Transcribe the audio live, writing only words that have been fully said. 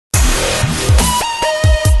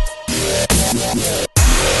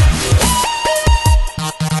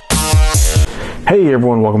Hey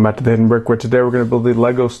everyone, welcome back to the Hidden Brick, where today we're going to build the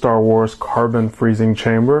LEGO Star Wars Carbon Freezing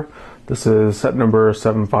Chamber. This is set number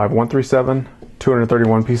 75137,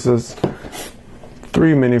 231 pieces,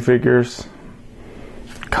 3 minifigures,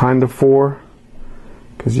 kind of 4,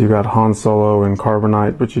 because you got Han Solo and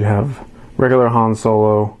Carbonite, but you have regular Han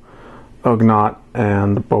Solo, Ugnaught,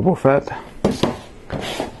 and Boba Fett.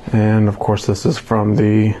 And of course this is from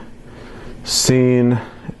the scene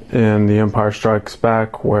in The Empire Strikes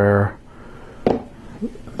Back where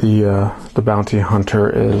the bounty hunter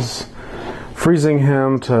is freezing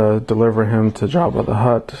him to deliver him to Jabba the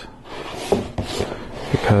Hutt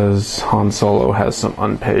because Han Solo has some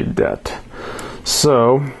unpaid debt.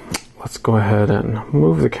 So let's go ahead and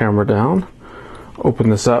move the camera down, open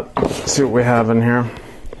this up, see what we have in here.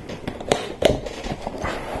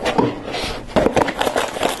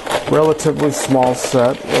 Relatively small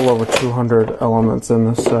set, a little over 200 elements in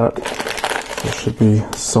this set. It should be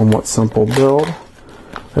somewhat simple build.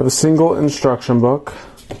 We have a single instruction book.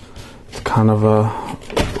 It's kind of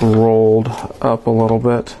rolled up a little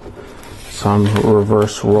bit, so I'm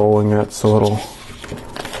reverse rolling it so it'll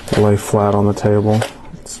lay flat on the table.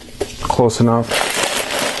 It's close enough.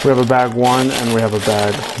 We have a bag 1 and we have a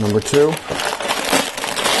bag number 2.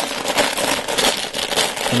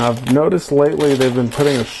 And I've noticed lately they've been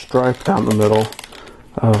putting a stripe down the middle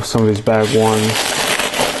of some of these bag 1s.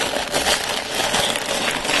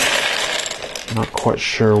 Not quite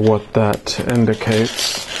sure what that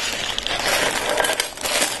indicates.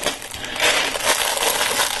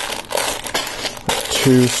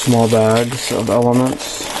 Two small bags of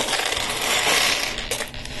elements.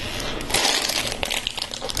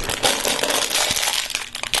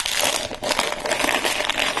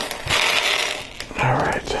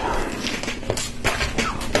 Alright.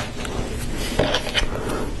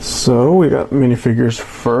 So we got minifigures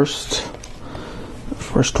first. The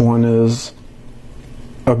first one is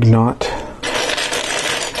Ugnaught.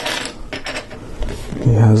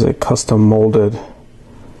 He has a custom molded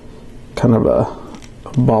kind of a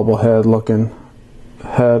bobblehead looking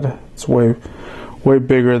head. It's way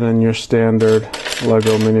bigger than your standard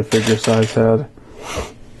Lego minifigure size head.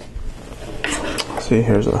 See,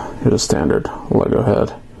 here's a standard Lego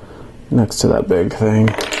head next to that big thing.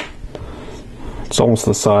 It's almost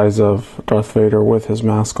the size of Darth Vader with his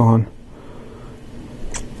mask on.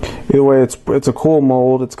 Either way, it's a cool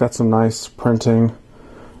mold. It's got some nice printing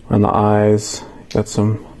on the eyes. Got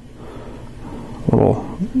some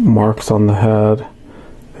little marks on the head.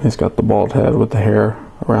 He's got the bald head with the hair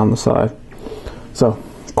around the side. So,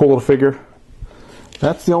 cool little figure.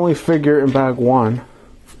 That's the only figure in bag 1.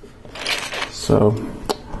 So,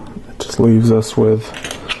 it just leaves us with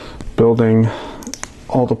building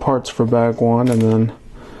all the parts for bag 1 and then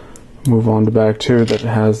move on to bag 2 that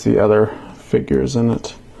has the other figures in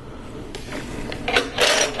it.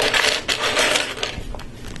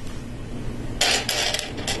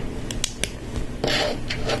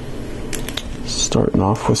 Starting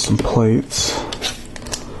off with some plates.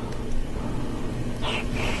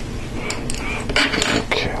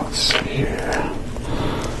 Okay, let's see here.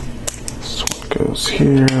 This one goes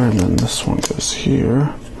here, and then this one goes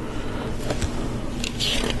here.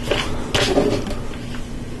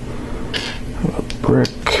 A brick,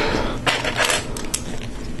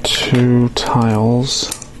 2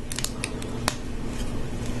 tiles.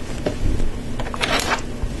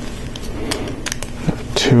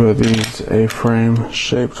 Two of these A-frame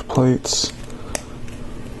shaped plates.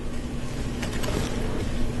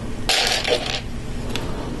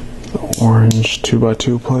 The orange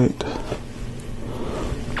 2x2 plate.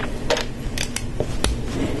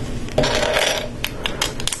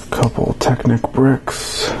 A couple Technic bricks.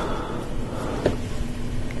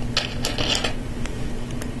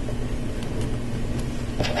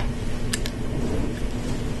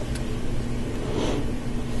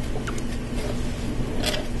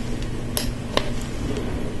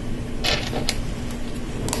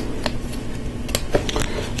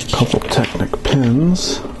 Couple Technic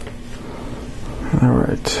pins.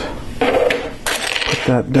 Alright. Put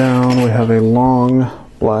that down. We have a long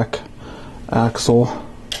black axle.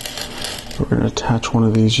 We're going to attach one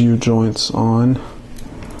of these U-joints on.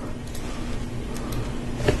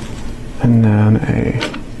 And then a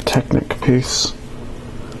Technic piece.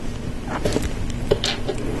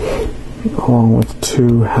 Along with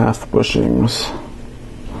 2 half bushings.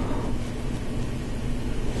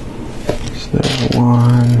 There's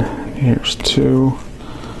 1, here's 2.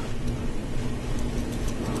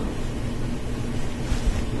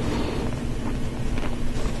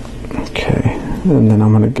 Okay, and then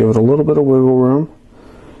I'm going to give it a little bit of wiggle room.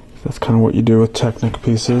 That's kind of what you do with Technic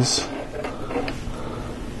pieces.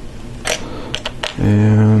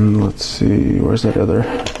 And let's see, where's that other?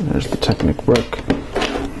 There's the Technic brick.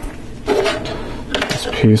 This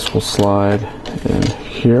piece will slide in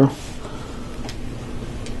here.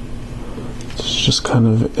 It's just kind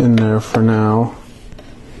of in there for now.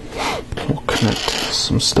 We'll connect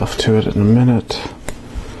some stuff to it in a minute.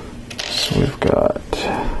 So we've got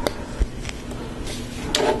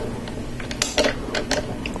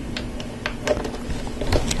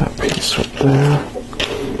that piece right there.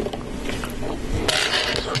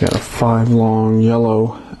 So we got a 5 long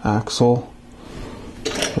yellow axle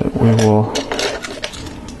that we will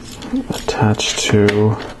attach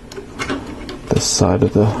to this side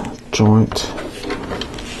of the joint,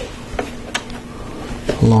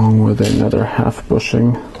 along with another half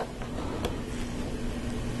bushing.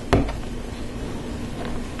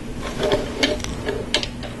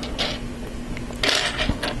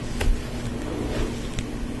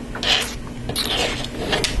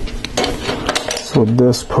 So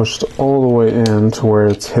this pushed all the way in to where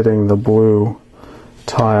it's hitting the blue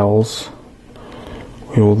tiles.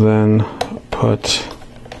 We will then put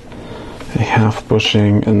a half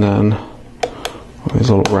bushing and then these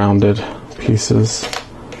little rounded pieces.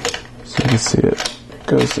 So you can see it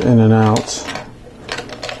goes in and out,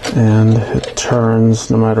 and it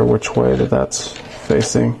turns no matter which way that that's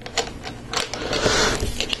facing.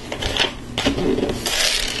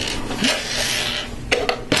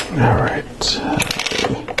 Alright,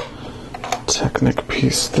 Technic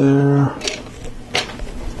piece there.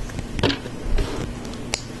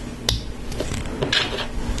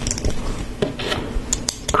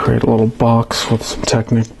 Create a little box with some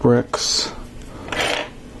Technic bricks.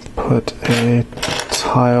 Put a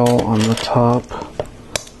tile on the top.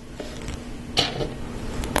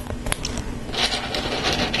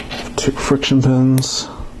 Two friction pins.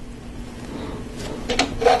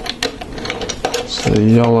 So the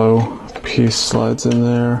yellow piece slides in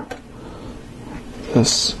there.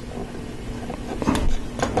 This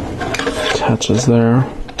attaches there.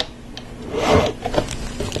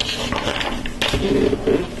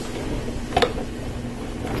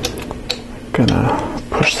 Gonna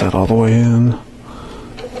push that all the way in.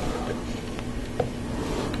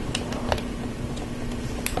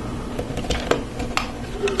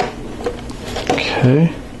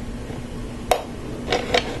 Okay.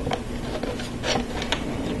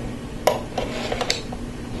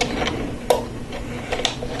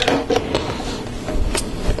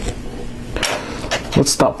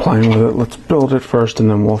 Let's stop playing with it. Let's build it first and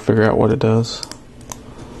then we'll figure out what it does.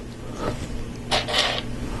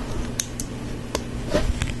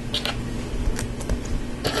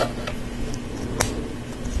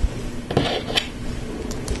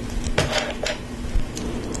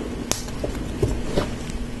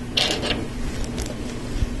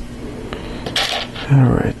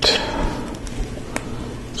 Alright,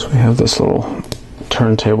 so we have this little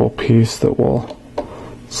turntable piece that will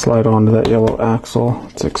slide onto that yellow axle.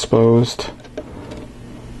 It's exposed.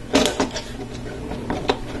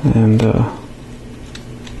 And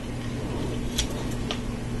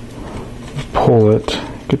pull it,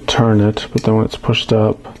 you could turn it, but then when it's pushed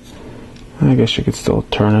up, I guess you could still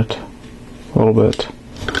turn it a little bit.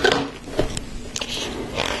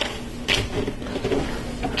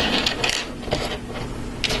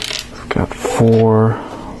 Got 4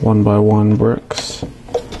 1x1 bricks.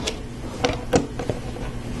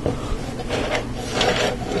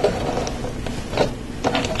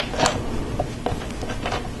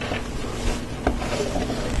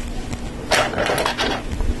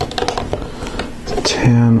 A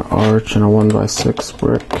tan arch and a 1x6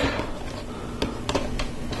 brick.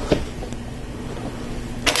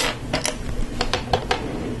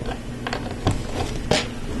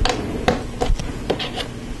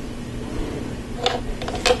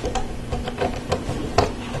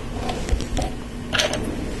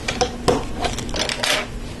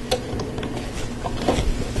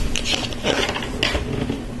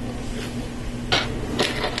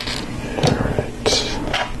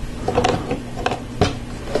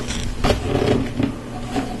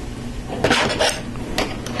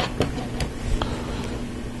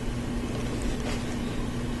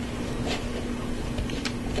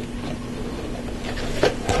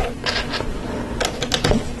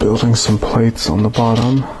 Building some plates on the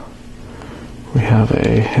bottom. We have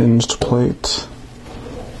a hinged plate.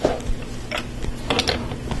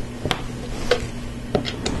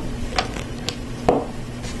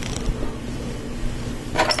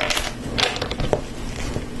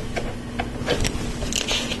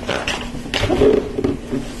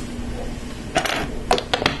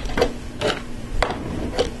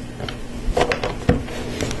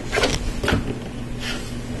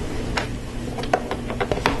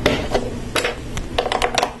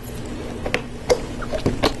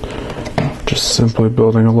 simply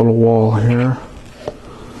building a little wall here.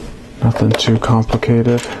 Nothing too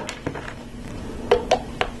complicated.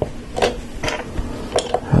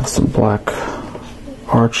 Have some black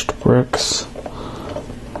arched bricks.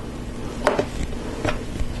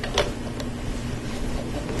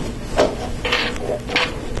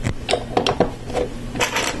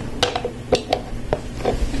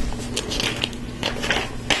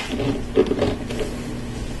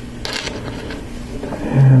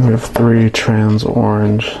 And we have 3 trans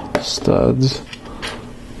orange studs.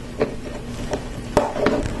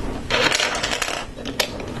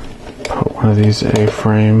 Put one of these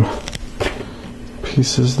A-frame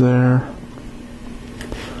pieces there.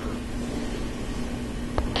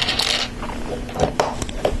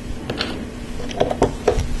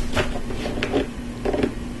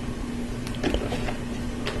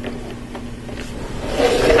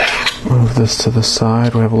 Move this to the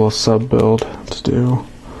side. We have a little sub build to do.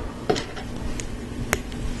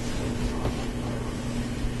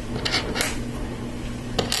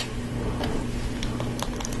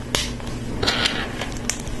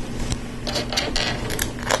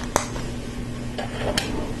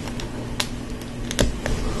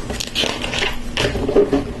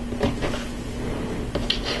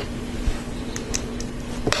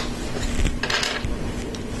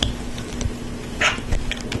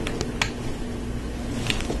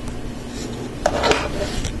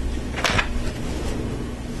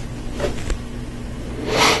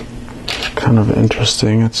 Kind of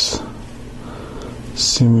interesting. It's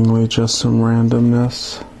seemingly just some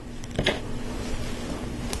randomness.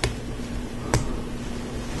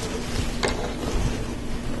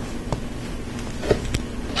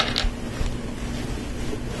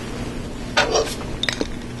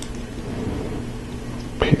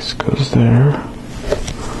 Piece goes there.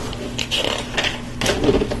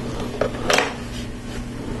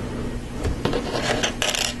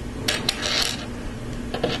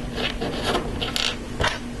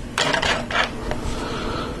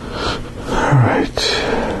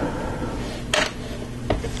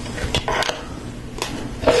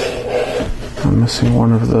 I'm missing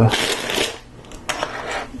one of the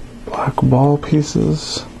black ball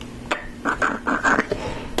pieces.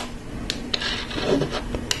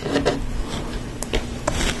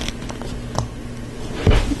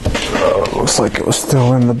 Looks like it was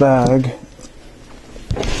still in the bag.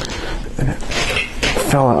 And it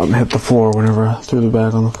fell out and hit the floor whenever I threw the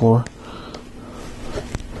bag on the floor.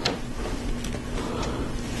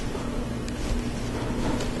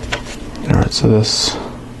 Alright, so this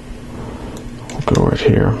will go right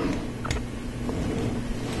here.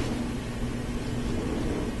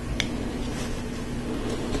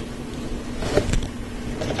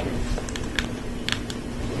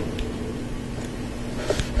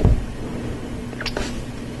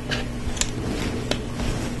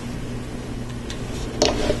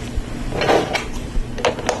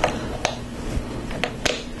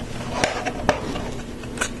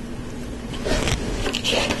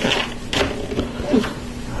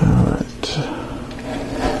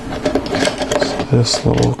 This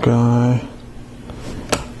little guy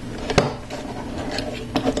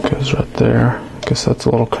goes right there. I guess that's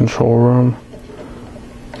a little control room.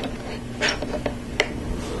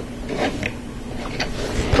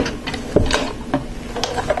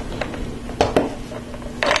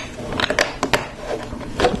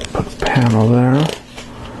 Put a panel there.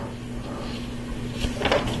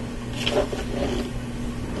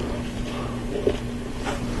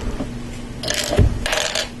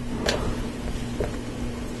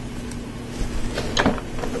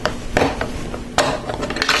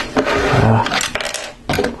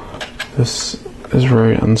 This is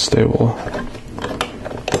very unstable.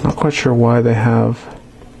 Not quite sure why they have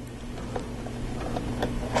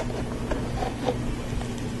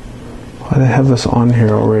this on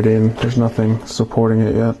here already and there's nothing supporting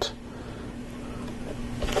it yet.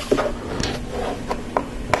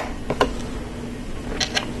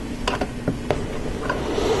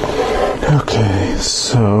 Okay,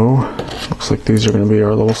 so looks like these are going to be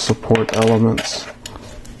our little support elements.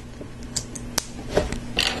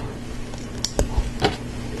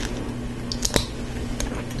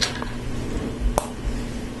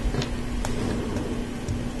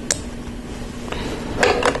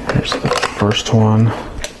 Here's the first one.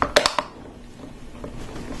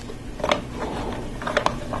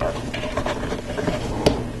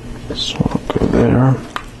 This one will go there.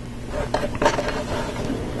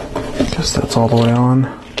 Guess that's all the way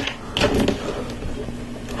on.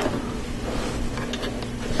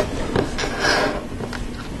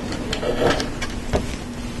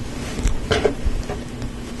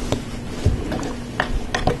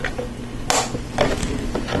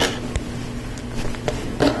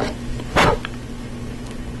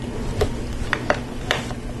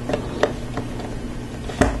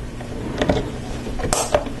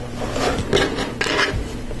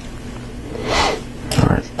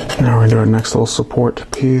 our next little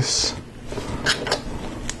support piece.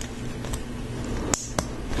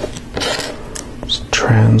 Some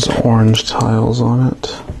trans orange tiles on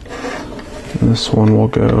it. And this one will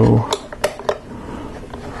go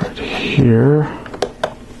right here.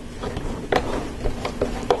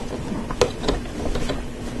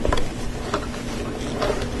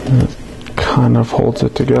 And it kind of holds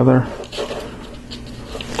it together.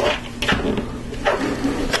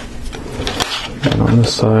 And on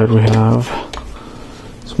this side we have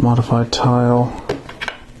this modified tile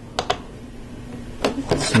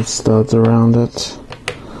with some studs around it.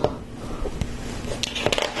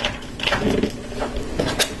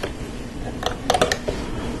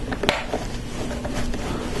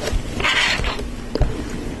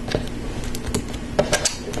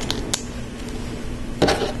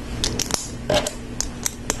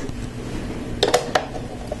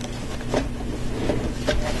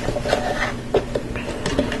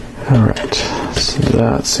 Alright, so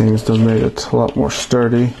that seems to have made it a lot more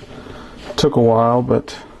sturdy. Took a while,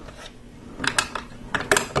 but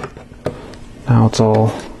now it's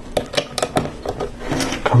all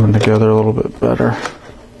coming together a little bit better.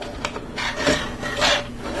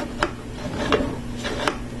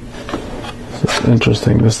 It's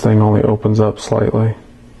interesting, this thing only opens up slightly.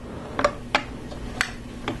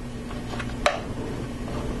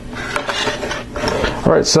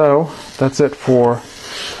 Alright, so that's it for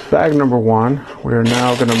bag number 1. We are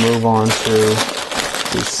now going to move on to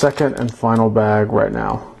the second and final bag right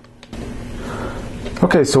now.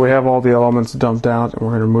 Okay, so we have all the elements dumped out, and we're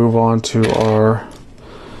going to move on to our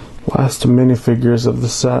last minifigures of the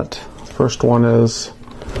set. First one is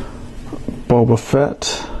Boba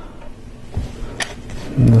Fett.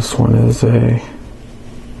 And this one is a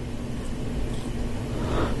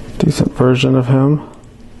decent version of him.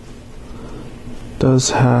 Does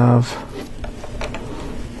have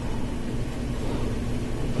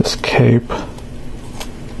this cape.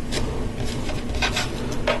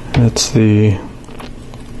 And it's the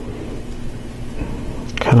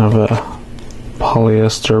kind of a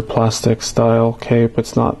polyester plastic style cape.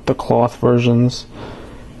 It's not the cloth versions.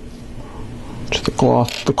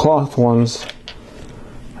 The cloth ones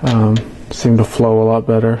seem to flow a lot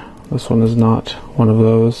better. This one is not one of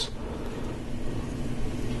those.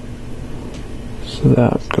 So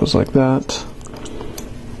that goes like that.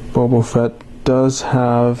 Boba Fett does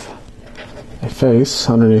have a face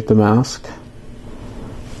underneath the mask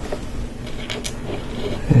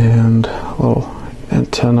and a little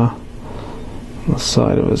antenna on the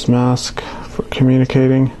side of his mask for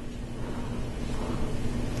communicating.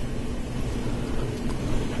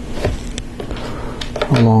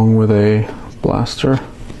 Along with a blaster.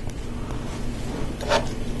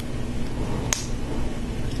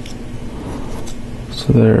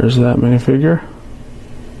 So there's that minifigure.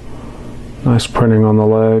 Nice printing on the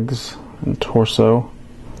legs and torso.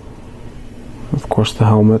 Of course the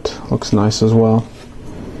helmet looks nice as well.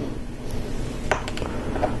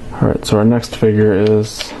 Alright, so our next figure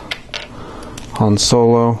is Han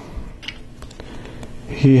Solo.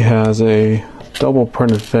 He has a double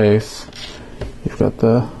printed face. You've got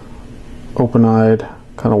the open-eyed,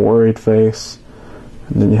 kind of worried face,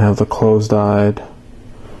 and then you have the closed-eyed,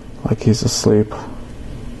 like he's asleep.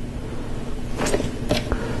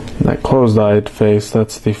 And that closed-eyed face,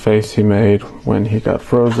 that's the face he made when he got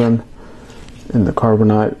frozen in the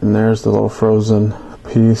carbonite, and there's the little frozen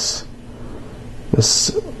piece.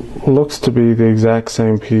 This looks to be the exact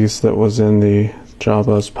same piece that was in the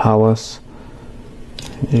Jabba's palace.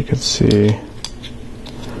 And you can see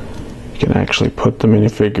you can actually put the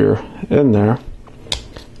minifigure in there.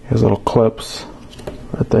 He has little clips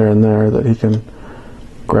right there and there that he can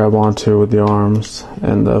grab onto with the arms,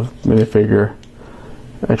 and the minifigure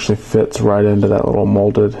actually fits right into that little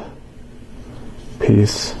molded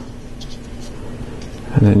piece.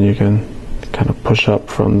 And then you can kind of push up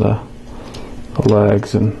from the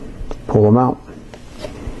legs and pull them out.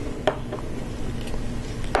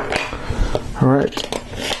 Alright,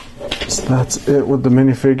 so that's it with the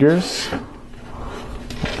minifigures.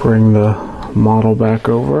 Bring the model back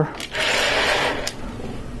over.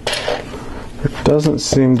 There doesn't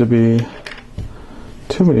seem to be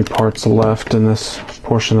too many parts left in this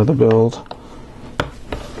portion of the build.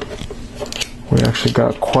 We actually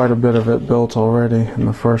got quite a bit of it built already in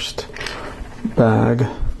the first bag.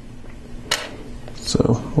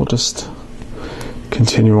 So we'll just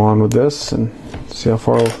continue on with this and see how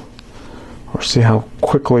far, or see how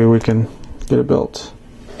quickly we can get it built.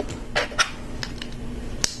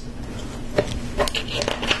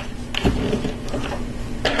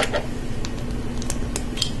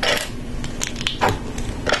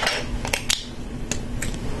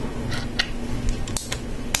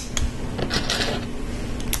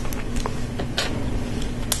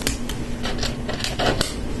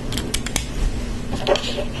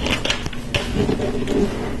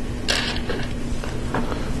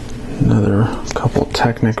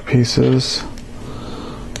 Technic pieces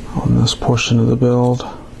on this portion of the build.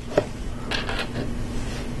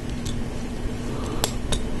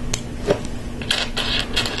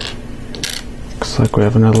 Looks like we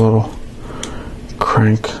have another little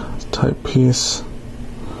crank type piece.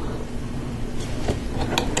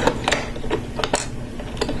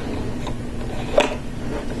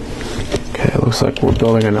 Okay, it looks like we're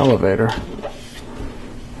building an elevator.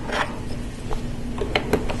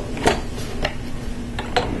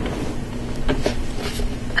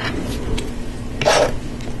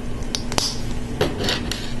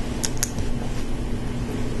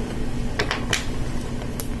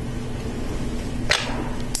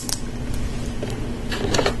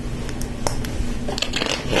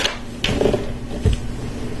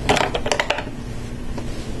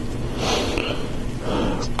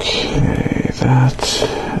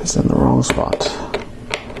 That is in the wrong spot.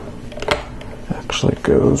 Actually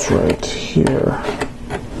goes right here.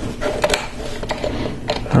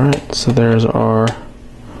 Alright, so there's our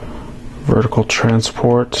vertical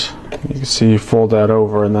transport. You can see you fold that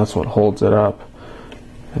over and that's what holds it up.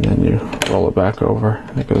 And then you roll it back over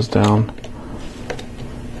and it goes down.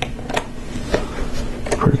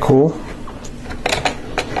 Pretty cool.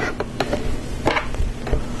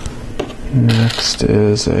 Next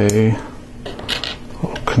is a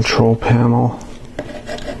little control panel.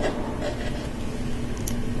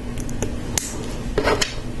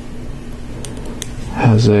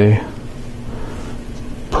 Has a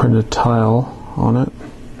printed tile on it.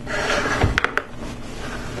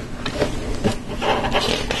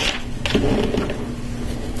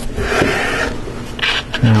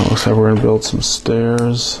 Now it looks like we're going to build some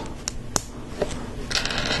stairs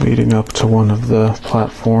leading up to one of the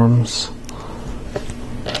platforms.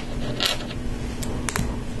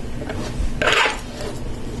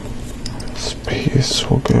 This piece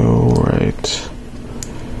will go right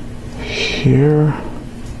here.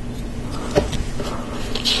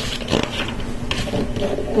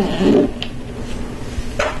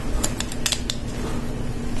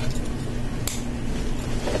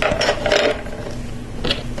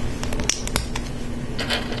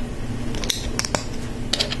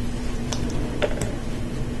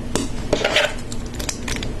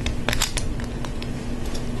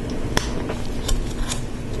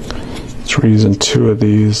 We're using two of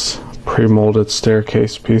these pre-molded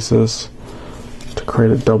staircase pieces to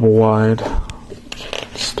create a double wide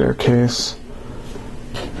staircase.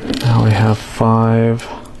 Now we have 5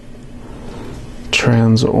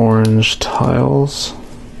 trans orange tiles.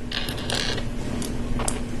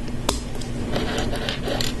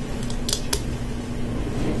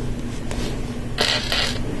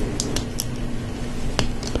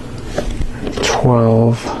 And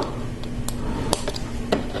 12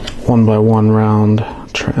 1x1 round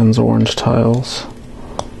trans orange tiles.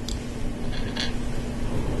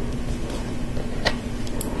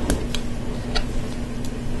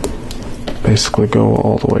 Basically go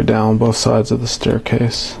all the way down both sides of the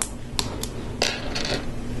staircase.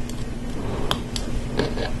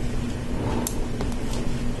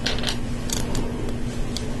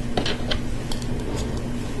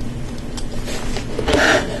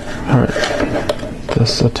 Alright,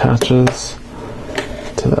 this attaches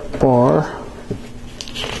to that bar.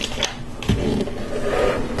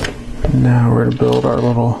 Now we're going to build our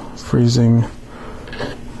little freezing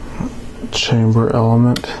chamber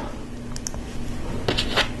element.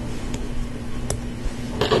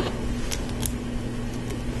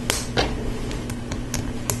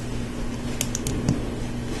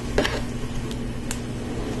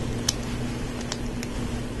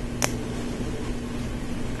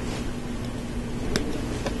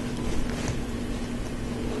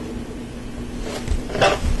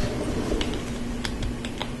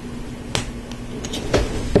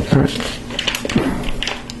 Alright,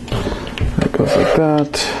 that goes like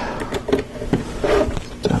that.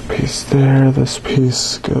 That piece there, this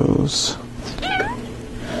piece goes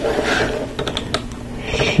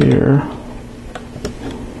here.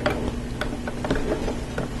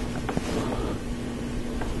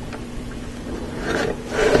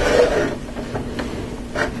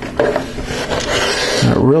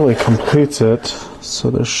 That really completes it. So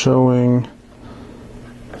they're showing,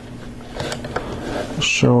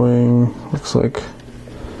 looks like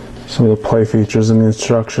some of the play features in the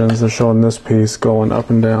instructions. They're showing this piece going up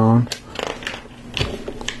and down.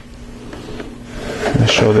 They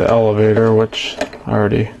show the elevator, which I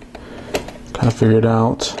already kind of figured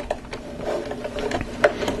out.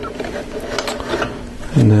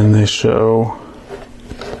 And then they show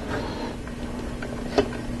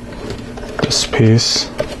this piece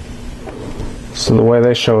So the way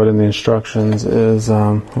they show it in the instructions is,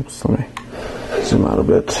 oops, let me zoom out a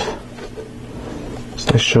bit.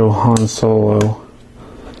 So they show Han Solo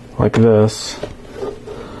like this,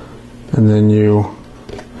 and then you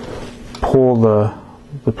pull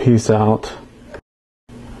the piece out,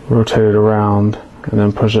 rotate it around, and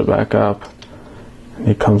then push it back up, and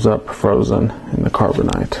he comes up frozen in the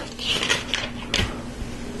carbonite.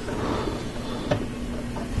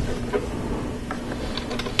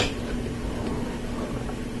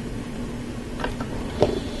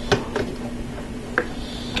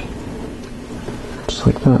 Just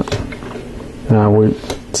like that. Now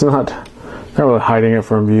it's not really hiding it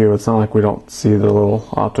from view. It's not like we don't see the little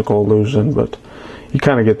optical illusion, but you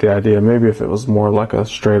kind of get the idea. Maybe if it was more like a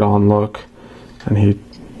straight on look, and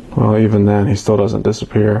well, even then he still doesn't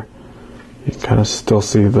disappear. You can kind of still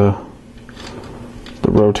see the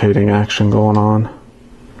rotating action going on.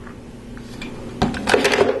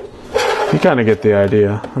 You kind of get the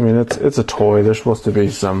idea. I mean, it's a toy. There's supposed to be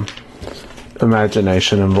some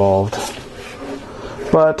imagination involved.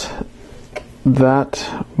 But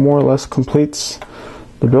that more or less completes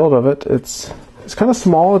the build of it. It's kind of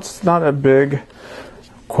small. It's not a big,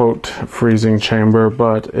 quote, freezing chamber,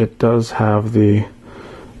 but it does have the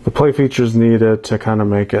play features needed to kind of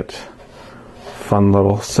make it a fun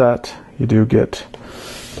little set. You do get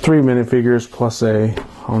 3 minifigures plus a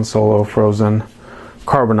Han Solo frozen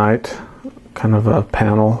carbonite kind of a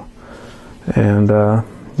panel, and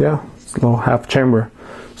yeah, it's a little half chamber.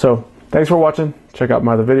 So thanks for watching. Check out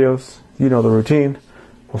my other videos. You know the routine.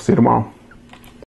 We'll see you tomorrow.